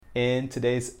In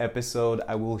today's episode,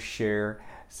 I will share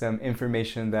some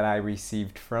information that I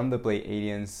received from the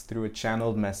Pleiadians through a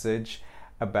channeled message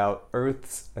about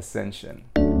Earth's ascension.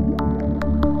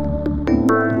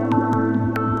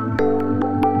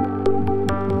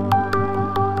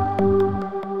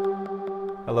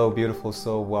 Hello, beautiful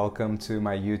soul. Welcome to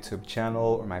my YouTube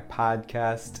channel or my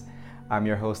podcast. I'm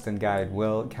your host and guide,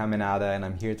 Will Caminada, and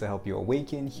I'm here to help you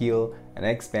awaken, heal, and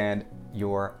expand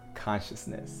your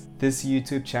consciousness. This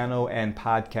YouTube channel and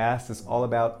podcast is all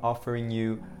about offering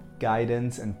you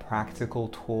guidance and practical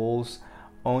tools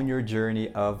on your journey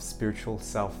of spiritual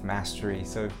self-mastery.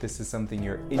 So if this is something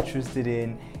you're interested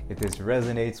in, if this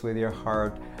resonates with your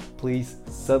heart, please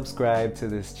subscribe to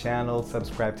this channel,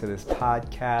 subscribe to this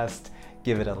podcast,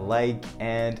 give it a like,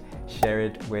 and share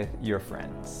it with your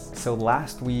friends. So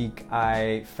last week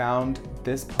I found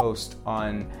this post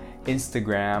on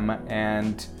Instagram,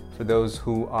 and for those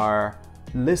who are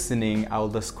listening, I'll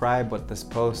describe what this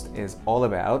post is all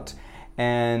about.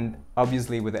 And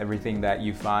obviously with everything that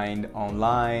you find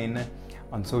online,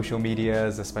 on social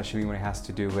medias, especially when it has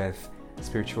to do with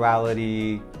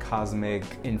spirituality, cosmic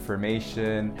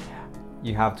information,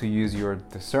 you have to use your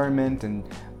discernment and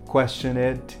question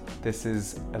it. This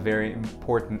is a very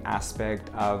important aspect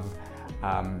of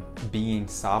being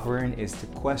sovereign, is to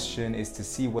question, is to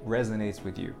see what resonates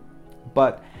with you.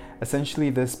 But essentially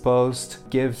this post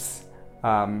gives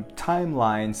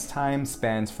timelines, time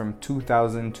spans from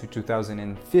 2000 to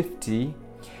 2050,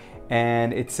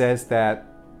 and it says that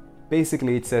by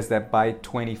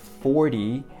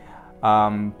 2040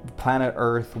 planet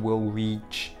Earth will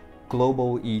reach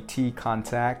global ET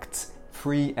contacts,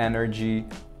 free energy,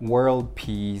 world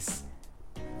peace,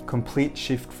 complete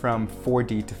shift from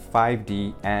 4D to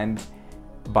 5D, and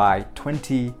by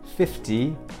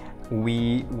 2050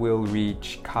 we will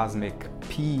reach cosmic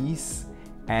peace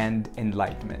and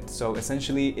enlightenment. So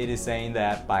essentially it is saying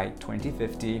that by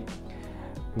 2050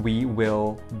 we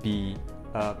will be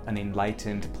an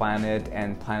enlightened planet,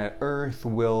 and planet Earth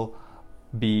will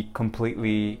be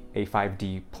completely a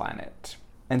 5D planet.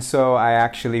 And so I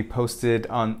actually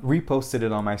reposted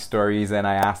it on my stories, and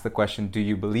I asked the question, do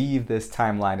you believe this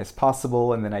timeline is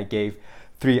possible? And then I gave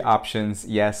 3 options.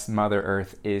 Yes, Mother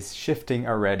Earth is shifting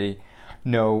already.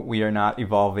 No, we are not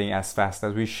evolving as fast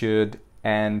as we should.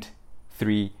 And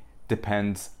 3,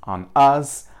 depends on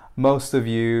us. Most of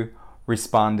you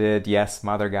responded, yes,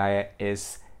 Mother Gaia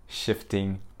is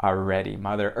shifting already.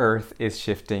 Mother Earth is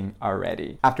shifting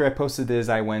already. After I posted this,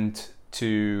 I went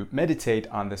to meditate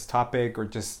on this topic, or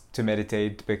just to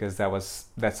meditate because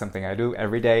that's something I do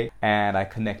every day. And I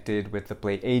connected with the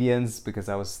Pleiadians because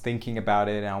I was thinking about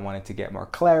it and I wanted to get more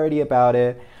clarity about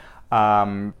it.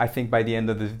 I think by the end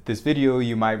of this video,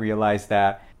 you might realize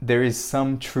that there is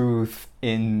some truth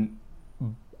in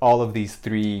all of these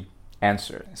 3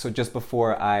 answers. So just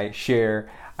before I share,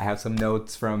 I have some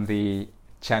notes from the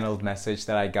channeled message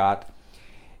that I got.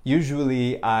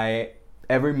 Usually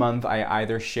every month I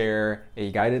either share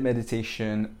a guided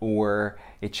meditation or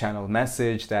a channeled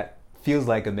message that feels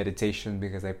like a meditation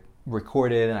because I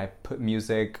record it and I put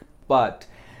music. But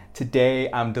today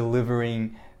I'm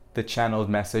delivering the channeled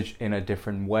message in a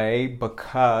different way,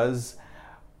 because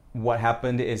what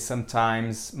happened is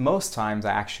most times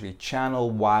I actually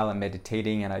channel while I'm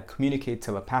meditating, and I communicate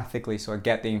telepathically, so I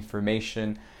get the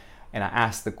information and I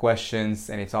ask the questions,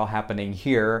 and it's all happening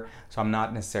here. So I'm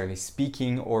not necessarily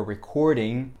speaking or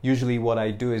recording. Usually what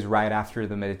I do is right after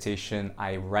the meditation,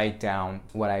 I write down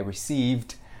what I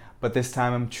received, but this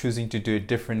time I'm choosing to do it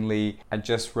differently. I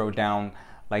just wrote down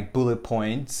like bullet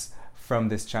points from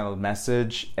this channeled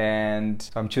message, and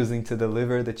I'm choosing to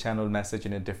deliver the channeled message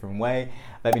in a different way.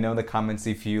 Let me know in the comments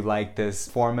if you like this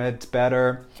format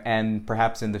better, and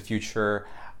perhaps in the future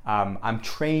I'm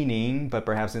training, but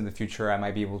perhaps in the future I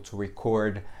might be able to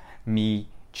record me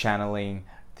channeling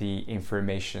the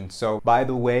information. So by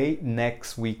the way,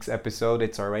 next week's episode,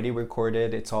 it's already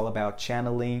recorded. It's all about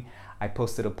channeling. I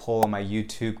posted a poll on my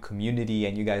YouTube community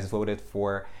and you guys voted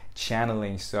for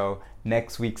channeling. So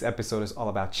next week's episode is all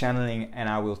about channeling, and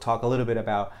I will talk a little bit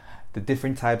about the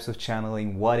different types of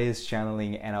channeling, what is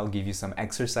channeling, and I'll give you some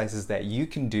exercises that you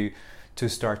can do to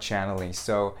start channeling.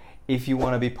 So if you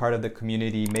want to be part of the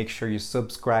community, make sure you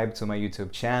subscribe to my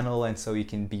YouTube channel, and so you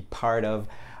can be part of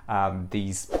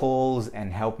these polls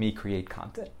and help me create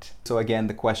content. So again,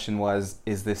 the question was,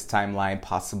 is this timeline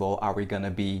possible? Are we going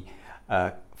to be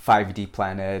 5D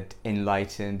planet,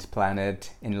 enlightened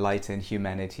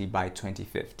humanity by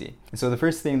 2050? And so the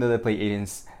first thing that the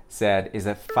Pleiadians said is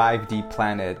that 5D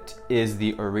planet is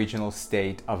the original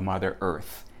state of Mother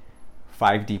Earth.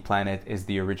 5D planet is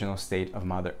the original state of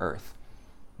Mother Earth.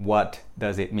 what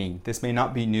does it mean? This may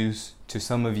not be news to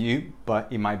some of you, but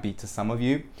it might be to some of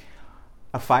you.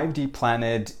 A 5D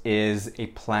planet is a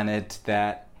planet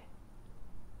that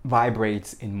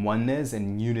vibrates in oneness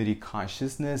and unity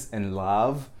consciousness and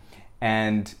love.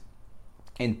 And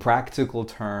in practical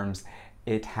terms,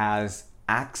 it has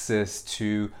access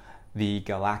to the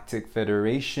Galactic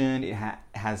Federation. It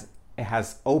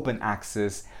has open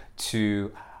access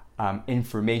to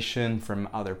information from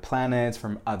other planets,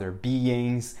 from other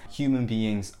beings. Human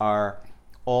beings are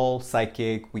all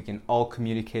psychic. We can all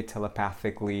communicate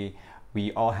telepathically.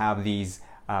 We all have these,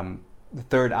 the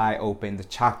third eye open, the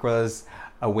chakras,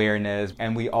 awareness,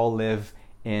 and we all live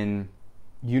in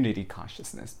unity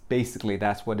consciousness. Basically,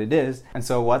 that's what it is. And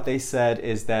so what they said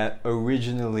is that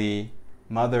originally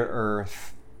Mother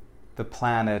Earth, the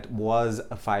planet, was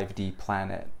a 5D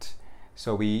planet.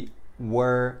 So we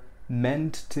were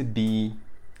meant to be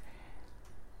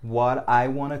what I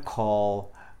want to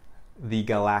call the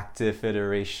Galactic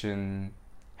Federation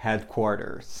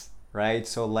headquarters, right?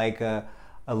 So like a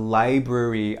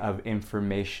library of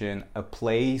information, a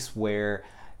place where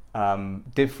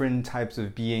different types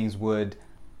of beings would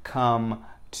come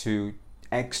to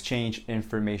exchange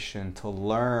information, to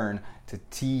learn, to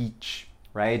teach,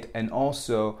 right? And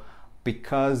also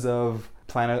because of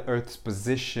planet Earth's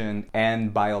position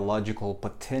and biological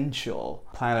potential,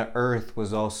 planet Earth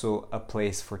was also a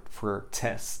place for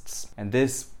tests. And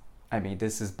this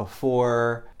is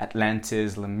before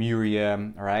Atlantis,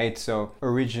 Lemuria, right? So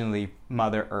originally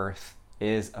Mother Earth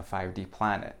is a 5D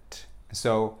planet.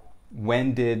 So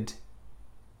when did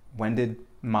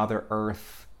Mother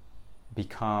Earth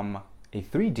become a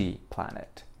 3D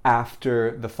planet?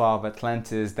 After the fall of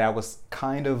Atlantis, that was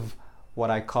kind of what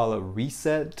I call a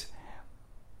reset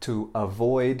to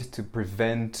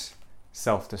prevent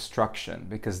self-destruction,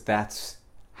 because that's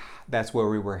where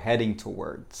we were heading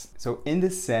towards. So in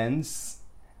this sense,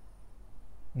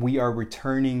 we are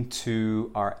returning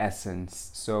to our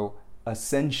essence. So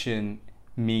ascension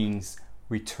means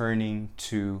returning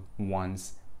to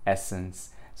one's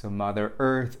essence. So Mother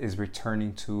Earth is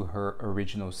returning to her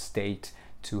original state,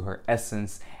 to her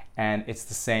essence, and it's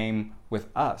the same with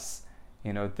us.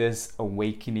 You know, this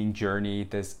awakening journey,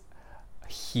 this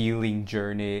healing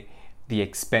journey, the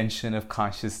expansion of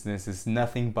consciousness is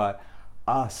nothing but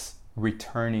us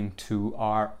returning to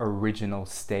our original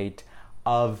state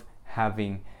of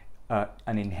having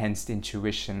an enhanced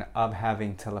intuition, of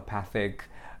having telepathic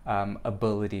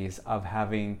abilities, of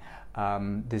having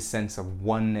this sense of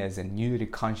oneness and unity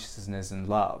consciousness and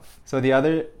love. So the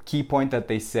other key point that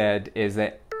they said is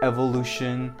that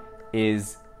evolution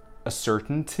is a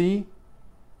certainty.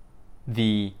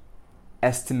 The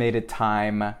estimated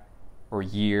time or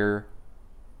year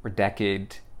or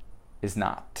decade is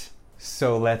not.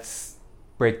 So let's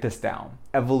break this down.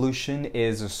 Evolution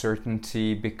is a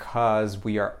certainty because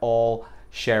we are all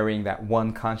sharing that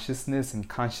one consciousness, and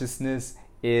consciousness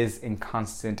is in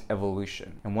constant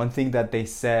evolution. And one thing that they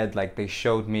said, like they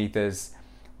showed me this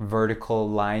vertical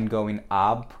line going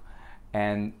up,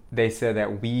 and they said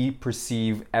that we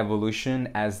perceive evolution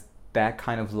as that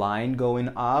kind of line going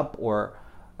up, or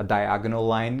a diagonal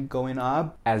line going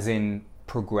up, as in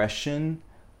progression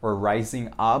or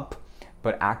rising up.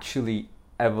 But actually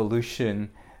evolution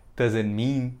doesn't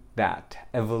mean that.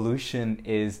 Evolution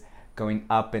is going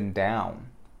up and down,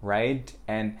 right?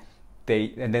 And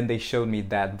then they showed me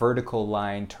that vertical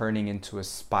line turning into a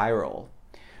spiral.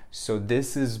 So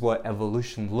this is what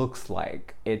evolution looks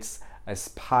like. It's a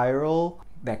spiral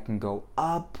that can go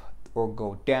up or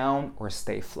go down or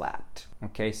stay flat.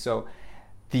 Okay, so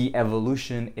the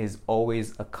evolution is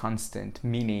always a constant,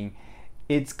 meaning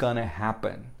it's gonna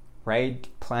happen, right?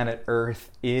 Planet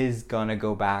Earth is gonna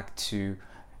go back to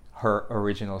her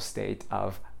original state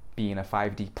of being a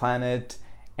 5D planet,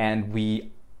 and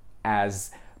we,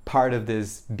 as part of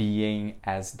this being,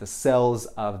 as the cells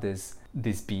of this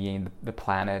being, the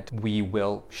planet, we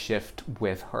will shift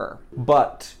with her.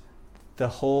 But the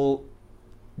whole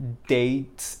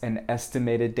dates and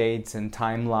estimated dates and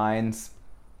timelines,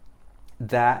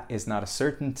 that is not a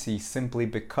certainty, simply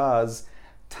because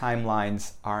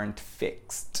timelines aren't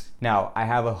fixed. Now, I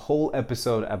have a whole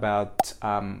episode about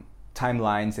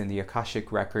timelines in the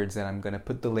Akashic records, and I'm going to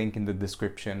put the link in the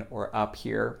description or up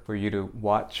here for you to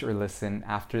watch or listen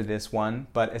after this one.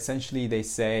 But essentially they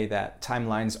say that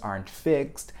timelines aren't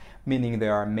fixed, meaning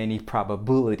there are many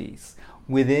probabilities.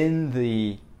 Within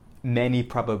the many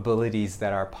probabilities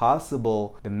that are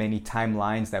possible, the many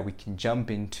timelines that we can jump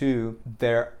into,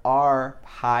 there are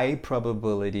high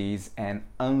probabilities and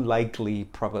unlikely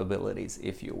probabilities,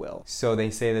 if you will. So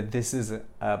they say that this is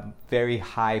a very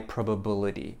high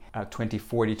probability. A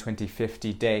 2040,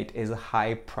 2050 date is a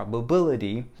high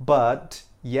probability, but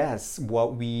yes,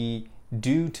 what we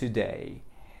do today,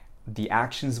 the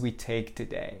actions we take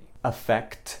today,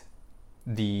 affect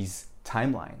these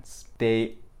timelines.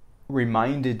 They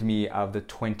reminded me of the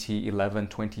 2011,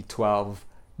 2012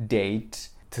 date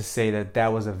to say that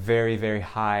that was a very, very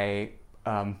high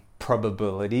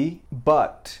probability.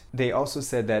 But they also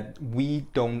said that we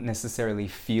don't necessarily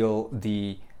feel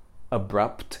the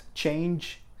abrupt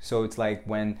change. So it's like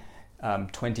when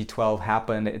 2012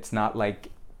 happened, it's not like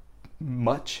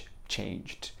much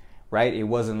changed, right? It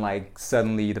wasn't like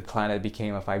suddenly the planet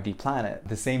became a 5D planet.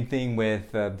 The same thing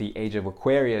with the age of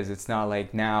Aquarius. It's not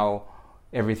like now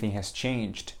everything has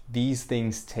changed. These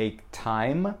things take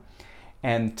time,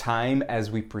 and time as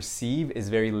we perceive is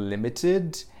very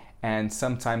limited, and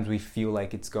sometimes we feel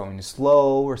like it's going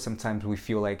slow, or sometimes we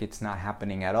feel like it's not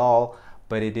happening at all,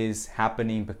 but it is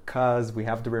happening because we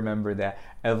have to remember that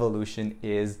evolution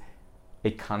is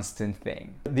a constant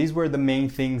thing. These were the main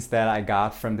things that I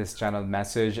got from this channel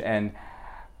message, and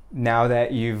now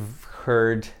that you've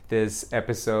heard this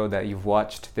episode, that you've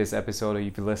watched this episode, or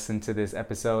you've listened to this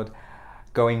episode,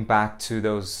 going back to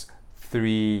those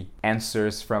 3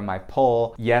 answers from my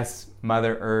poll, yes,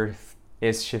 Mother Earth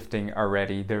is shifting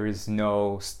already. There is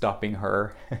no stopping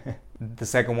her. The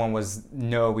second one was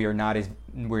no, we're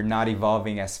not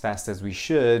evolving as fast as we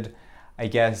should. I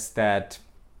guess that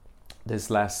this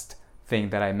last thing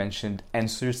that I mentioned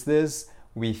answers this.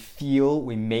 We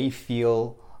may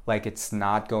feel like it's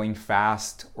not going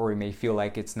fast, or we may feel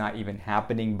like it's not even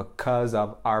happening because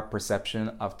of our perception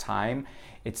of time.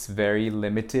 It's very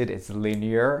limited, it's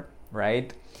linear,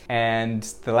 right? And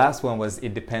the last one was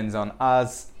it depends on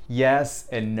us. Yes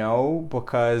and no,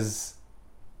 because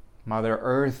Mother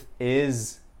Earth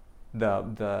is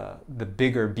the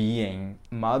bigger being.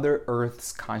 Mother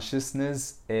Earth's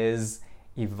consciousness is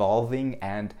evolving,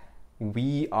 and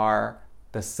we are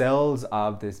the cells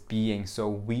of this being. So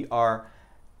we are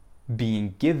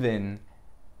being given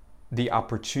the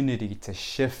opportunity to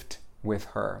shift with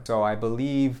her. So I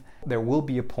believe there will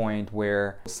be a point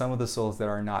where some of the souls that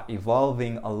are not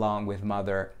evolving along with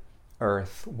Mother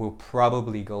Earth will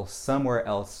probably go somewhere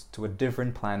else to a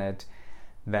different planet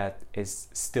that is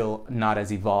still not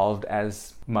as evolved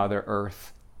as Mother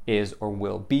Earth is or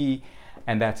will be.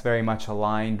 And that's very much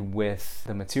aligned with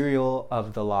the material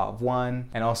of the Law of One.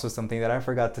 And also something that I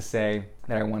forgot to say,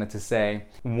 that I wanted to say,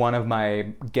 one of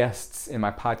my guests in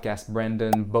my podcast,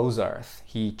 Brendan Bozarth,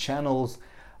 he channels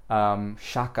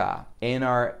Shaka. In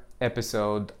our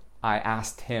episode, I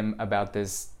asked him about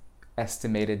this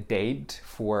estimated date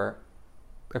for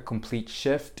a complete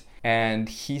shift, and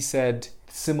he said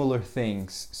similar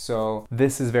things. So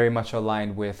this is very much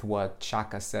aligned with what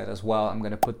Shaka said as well. I'm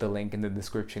going to put the link in the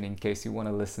description in case you want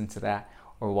to listen to that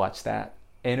or watch that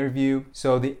interview.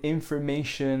 So the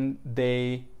information,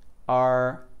 they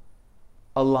are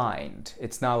aligned.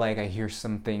 It's not like I hear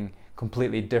something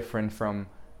completely different from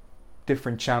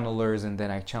different channelers and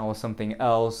then I channel something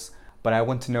else. But I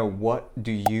want to know, what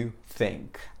do you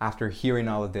think after hearing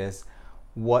all of this?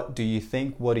 What do you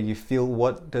think? What do you feel?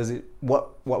 What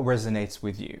resonates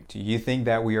with you? Do you think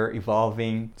that we are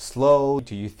evolving slow?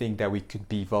 Do you think that we could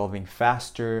be evolving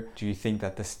faster? Do you think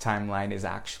that this timeline is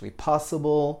actually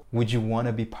possible? Would you want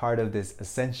to be part of this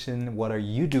ascension? What are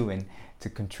you doing to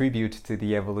contribute to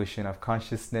the evolution of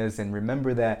consciousness? And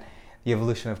remember that the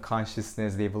evolution of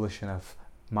consciousness, the evolution of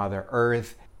Mother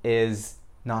Earth, is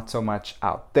not so much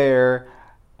out there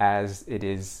as it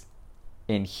is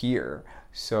in here.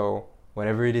 So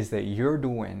whatever it is that you're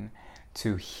doing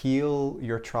to heal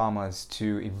your traumas,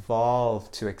 to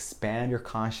evolve, to expand your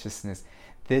consciousness,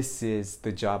 this is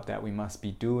the job that we must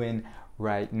be doing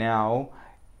right now,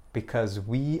 because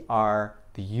we are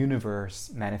the universe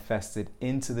manifested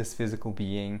into this physical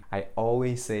being. I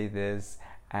always say this,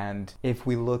 and if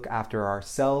we look after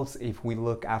ourselves, if we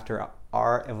look after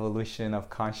our evolution of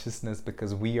consciousness,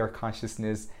 because we are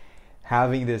consciousness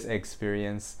having this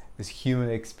experience, this human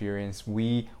experience,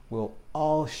 we will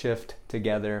all shift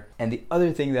together. And the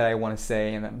other thing that I want to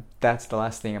say, and that's the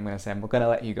last thing I'm going to say, I'm going to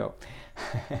let you go,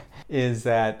 is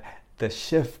that the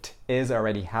shift is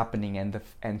already happening, and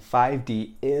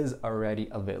 5D is already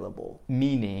available.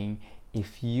 Meaning,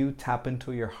 if you tap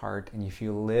into your heart and if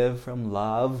you live from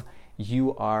love,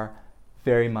 you are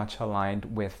very much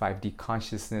aligned with 5D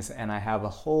consciousness. And I have a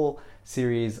whole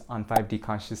series on 5D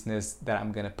consciousness that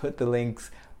I'm going to put the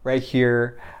links right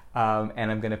here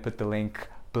And I'm gonna put the link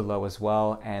below as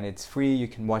well, and it's free. You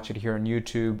can watch it here on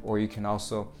YouTube, or you can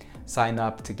also sign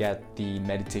up to get the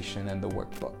meditation and the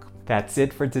workbook. That's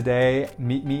it for today.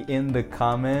 Meet me in the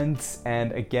comments,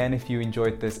 and again, if you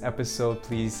enjoyed this episode,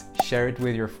 please share it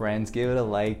with your friends, give it a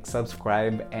like,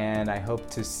 subscribe, and I hope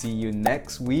to see you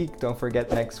next week. Don't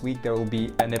forget, next week there will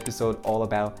be an episode all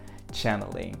about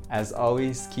channeling. As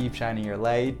always, keep shining your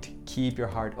light, keep your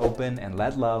heart open, and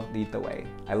let love lead the way.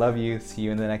 I love you. See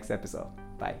you in the next episode.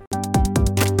 Bye.